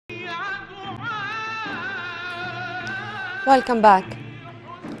Welcome back.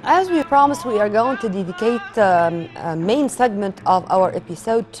 As we promised, we are going to dedicate a main segment of our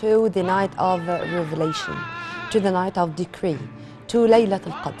episode to the night of revelation, to the night of decree, to Laylat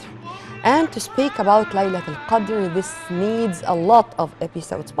al-Qadr. And to speak about Laylat al-Qadr, this needs a lot of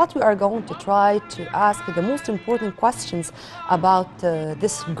episodes, but we are going to try to ask the most important questions about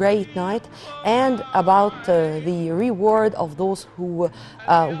this great night and about the reward of those who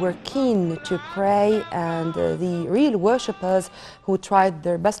were keen to pray and the real worshippers who tried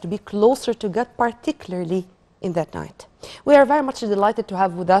their best to be closer to God, particularly in that night. We are very much delighted to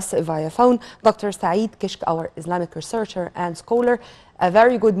have with us via phone Dr. Sayeed Keshk, our Islamic researcher and scholar. A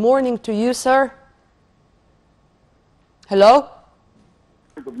very good morning to you, sir. Hello?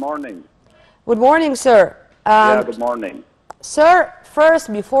 Good morning. Good morning, sir. Good morning. Sir,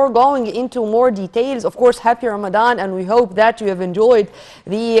 first, before going into more details, of course, happy Ramadan, and we hope that you have enjoyed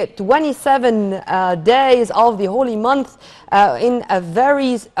the 27 days of the holy month in a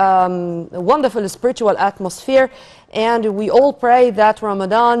very wonderful spiritual atmosphere. And we all pray that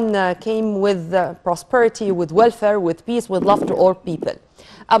Ramadan came with prosperity, with welfare, with peace, with love to all people.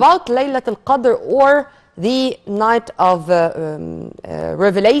 About Laylat al-Qadr, or the night of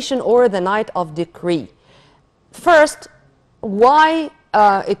revelation, or the night of decree. First, why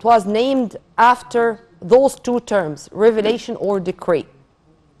it was named after those two terms, revelation or decree?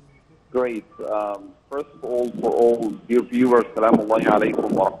 Great. First of all, for all dear viewers, Assalamu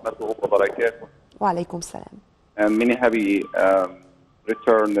alaikum wa rahmatullahi wa barakatuh. Wa alaikum salam. And many happy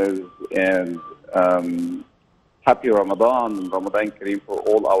returners and happy Ramadan Kareem for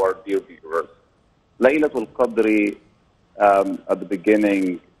all our dear viewers. Laylatul Qadr, at the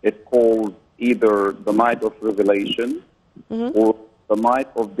beginning, it called either the night of revelation or the night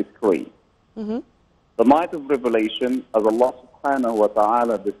of decree. The night of revelation, as Allah subhanahu wa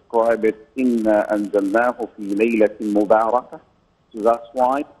ta'ala described it, إِنَّا أَنزَلْنَاهُ فِي لَيْلَةٍ مُبَارَكَةٍ. So that's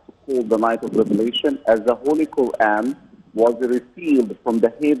why it's called the night of revelation, as the Holy Quran was revealed from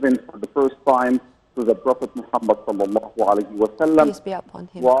the heaven for the first time to the Prophet Muhammad sallallahu alayhi wa sallam. Peace be upon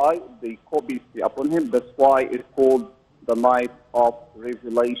him. Why? Peace be upon him. That's why it's called the night of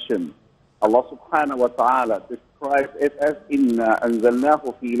revelation. Allah subhanahu wa ta'ala describes it as Inna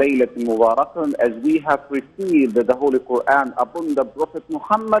anzalnahu fi laylatin mubarakah, as we have revealed the Holy Quran upon the Prophet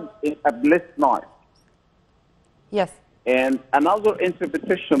Muhammad in a blessed night. Yes. And another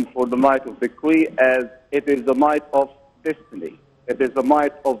interpretation for the night of decree, as it is the night of destiny. It is the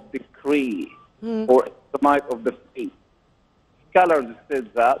night of decree, or the night of the fate. Scholars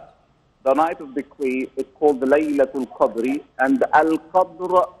said that the night of decree is called the Laylatul Qadr, and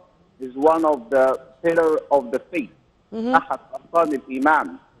Al-Qadr is one of the pillar of the faith. The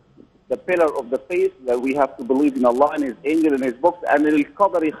pillar of the faith that we have to believe in Allah and His angel and His books, and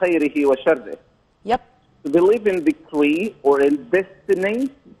Al-Qadri khayrihi wa sharrih. Yep. To believe in decree or in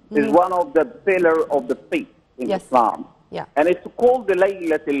destiny is one of the pillar of the faith in Islam. Yeah. And it's called the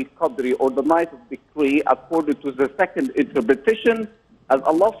Laylatul Qadr, or the night of decree, according to the second interpretation, as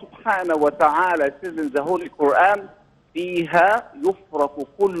Allah subhanahu wa ta'ala says in the Holy Quran, فِيهَا يُفْرَقُ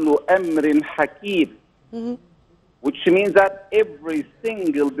كُلُّ أَمْرٍ حَكِيمٍ, which means that every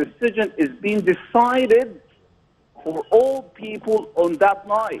single decision is being decided for all people on that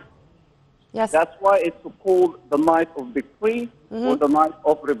night. Yes. That's why it's called the night of decree or the night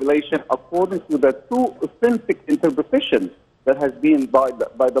of revelation, according to the two authentic interpretations that has been by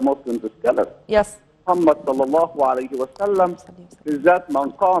the Muslim scholars. Yes. Muhammad sallallahu alayhi wa sallam says that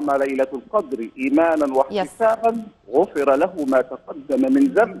man qama laylatul qadri imanan wa ihtisaban ghufira lahu ma taqaddama min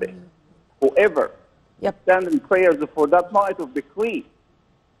dhanbihi. Whoever stands in prayers for that night of decree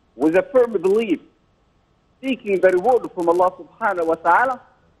with a firm belief, seeking the reward from Allah subhanahu wa ta'ala,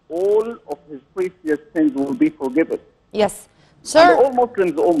 all of his previous sins will be forgiven. Yes. Sir, and all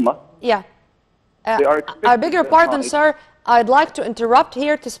Muslims ummah. Yeah. I beg your pardon, sir. I'd like to interrupt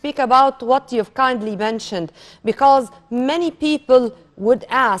here to speak about what you've kindly mentioned, because many people would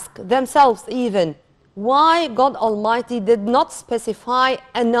ask themselves even why God Almighty did not specify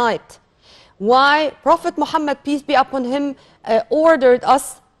a night. Why Prophet Muhammad, peace be upon him, ordered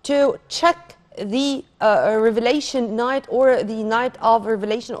us to check the revelation night, or the night of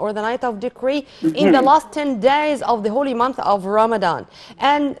revelation, or the night of decree in the last 10 days of the holy month of Ramadan,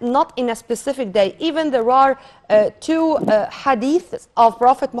 and not in a specific day. Even there are two hadiths of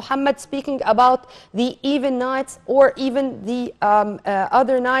Prophet Muhammad speaking about the even nights, or even the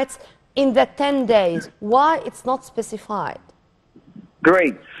other nights in the 10 days. Why it's not specified?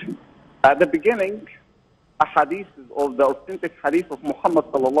 Great. At the beginning, a hadith of the authentic hadith of Muhammad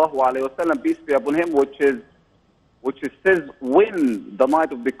sallallahu alayhi wa sallam, peace be upon him, which says when the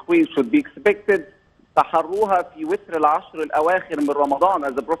night of decree should be expected, تحروها في وتر العشر الأواخر من رمضان,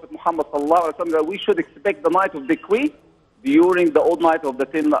 as the Prophet Muhammad sallallahu alaihi wasallam, that we should expect the night of decree during the old night of the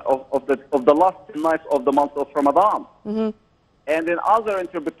last 10 nights of the month of Ramadan. And in other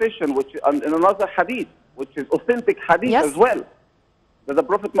interpretation, which in another hadith, which is authentic hadith as well, that the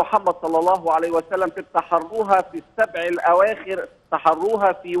Prophet Muhammad sallallahu alaihi wasallam said, تحروها في السبع الأواخر,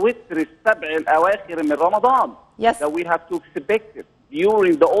 تحروها في وتر السبع الأواخر من Ramadan. Yes. That we have to expect it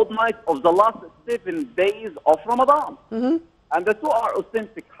during the old night of the last 7 days of Ramadan. And the two are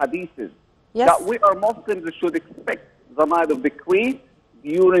authentic hadiths. Yes. That we are Muslims should expect the night of decree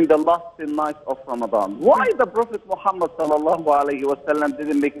during the last 10 nights of Ramadan. Why the Prophet Muhammad sallallahu alayhi wa sallam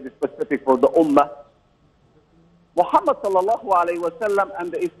didn't make it specific for the Ummah? Muhammad sallallahu alayhi wa sallam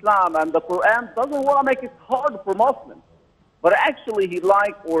and the Islam and the Quran doesn't want to make it hard for Muslims. But actually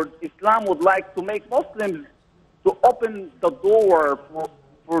Islam would like to make Muslims to open the door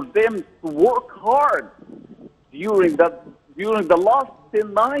for them to work hard during the last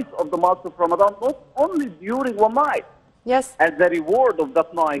 10 nights of the month of Ramadan, not only during one night. Yes. And the reward of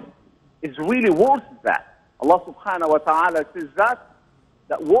that night is really worth that. Allah subhanahu wa ta'ala says that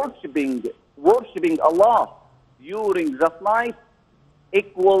worshipping Allah during that night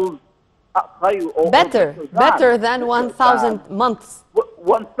equals better than 1,000 months.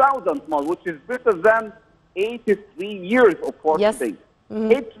 1,000 months, which is better than 83 years of fasting.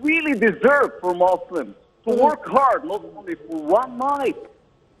 Yes. It really deserves for Muslims to work hard, not only for one night,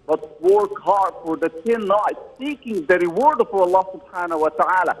 but work hard for the 10 nights, seeking the reward of Allah subhanahu wa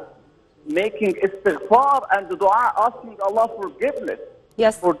ta'ala, making istighfar and dua, asking Allah forgiveness.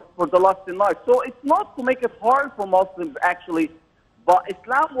 Yes. For the last 10 nights. So it's not to make it hard for Muslims actually, but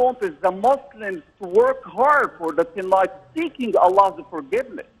Islam wants the Muslims to work hard for the 10 nights, seeking Allah's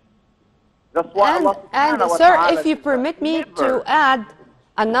forgiveness. That's why Allah subhanahu wa sir, ta'ala if you permit me to add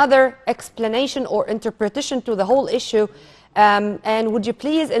another explanation or interpretation to the whole issue, and would you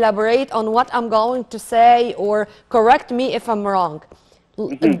please elaborate on what I'm going to say or correct me if I'm wrong?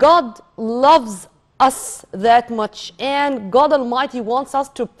 God loves us that much, and God Almighty wants us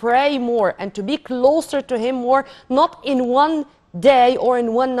to pray more and to be closer to Him more, not in one day or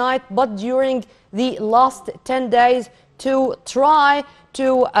in one night, but during the last 10 days to try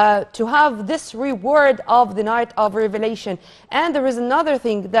to have this reward of the night of revelation. And there is another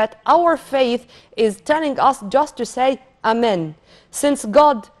thing, that our faith is telling us just to say Amen. Since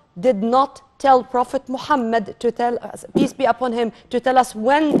God did not tell Prophet Muhammad to tell us, peace be upon him, to tell us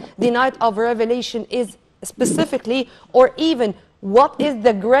when the night of revelation is specifically, or even what is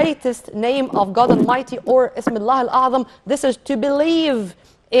the greatest name of God Almighty or Ismillah al-A'zam. This is to believe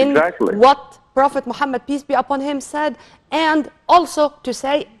in what Prophet Muhammad, peace be upon him, said, and also to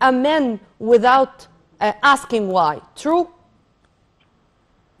say Amen without asking why. True?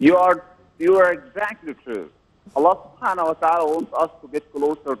 You are exactly true. Allah subhanahu wa ta'ala wants us to get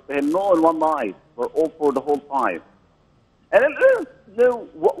closer to Him, not in one night, but for the whole time. And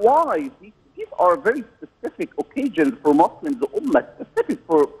why? These are very specific occasions for Muslims, the Ummah, specific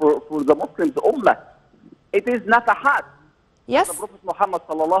for the Muslims, the Ummah. It is nafahat. Yes. The Prophet Muhammad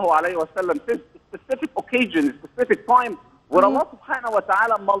sallallahu alayhi wa sallam says specific occasion, specific time, where Allah subhanahu wa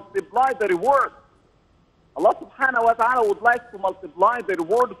ta'ala multiply the reward. Allah subhanahu wa ta'ala would like to multiply the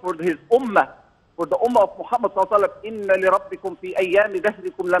reward for His Ummah, for the Ummah of Muhammad sallallahu alayhi wa sallam. إِنَّ لِرَبِّكُمْ فِي أَيَّامِ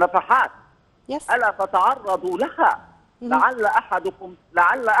دَهْرِكُمْ لَنَفَحَاتٍ. Yes. أَلَا فَتَعَرَّضُوا لَهَا لعل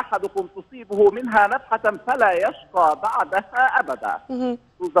أحدكم تصيبه منها نفحة فلا يشقى بعدها أبدا.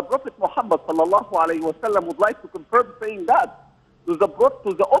 So the Prophet Muhammad sallallahu alayhi wa sallam would like to confirm saying that to the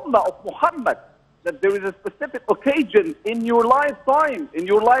Ummah of Muhammad, that there is a specific occasion in your lifetime, in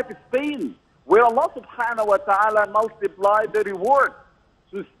your lifespan, where Allah subhanahu wa ta'ala multiply the reward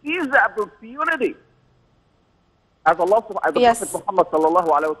to seize the opportunity. As Allah as the Prophet Muhammad sallallahu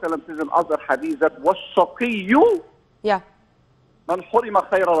alayhi wa sallam says in other hadith that وَالشَّقِيُّ مَنْ حُرِمَ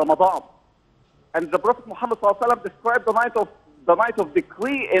خَيْرَ رَمَضَانَ. And the Prophet Muhammad sallallahu alayhi wa sallam described the night of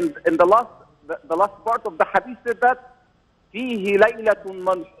decree in the last part of the hadith, said that فِيهِ لَيْلَةٌ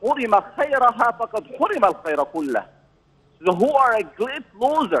مَنْ حُرِمَ خَيْرَهَا فَقَدْ حُرِمَ الْخَيْرَ كُلَّهُ. So who are a great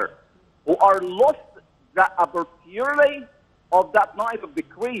loser, who are lost the opportunity of that night of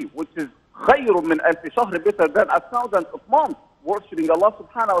decree, which is خَيْرٌ مِنْ أَلْفِ شَهْرٍ, better than 1,000 of months, worshipping Allah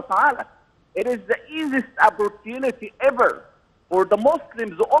subhanahu wa ta'ala. It is the easiest opportunity ever for the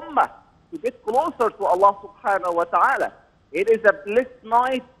Muslims, the Ummah, to get closer to Allah subhanahu wa ta'ala. It is a blessed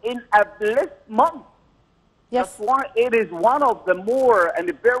night in a blessed month. Yes. That's why it is one of the more and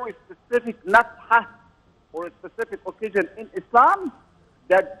very specific nafhah, or a specific occasion in Islam,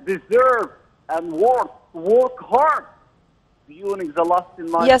 that deserve and work hard viewing the last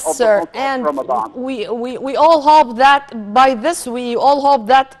night Yes, of the sir. month of And Ramadan. we all hope that by this, we all hope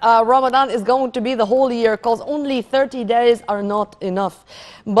that Ramadan is going to be the whole year, because only 30 days are not enough.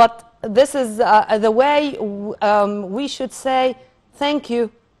 But this is the way we should say thank you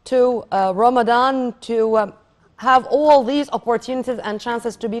to Ramadan, to have all these opportunities and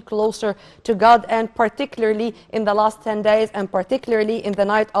chances to be closer to God, and particularly in the last 10 days, and particularly in the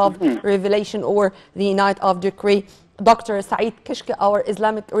night of revelation or the night of decree. Dr. Sayeed Keshk, our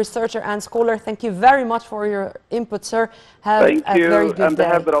Islamic researcher and scholar, thank you very much for your input, sir. Have Thank a very you, good and day.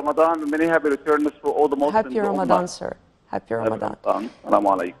 happy Ramadan. Many happy returns for all the Muslims. Happy Ramadan, sir. Happy Ramadan. Assalamu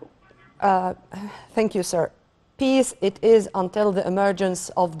alaikum. Thank you, sir. Peace it is until the emergence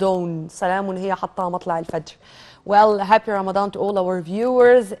of dawn. Salamun hiya hatta matla al-fajr. Well, happy Ramadan to all our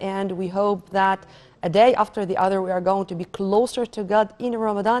viewers, and we hope that a day after the other we are going to be closer to God in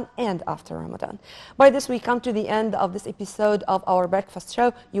Ramadan and after Ramadan. By this we come to the end of this episode of our breakfast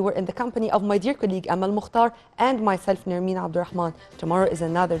show. You were in the company of my dear colleague Amal Mukhtar and myself, Nermeen Abdurrahman. Tomorrow is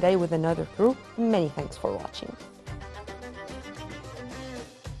another day with another crew. Many thanks for watching.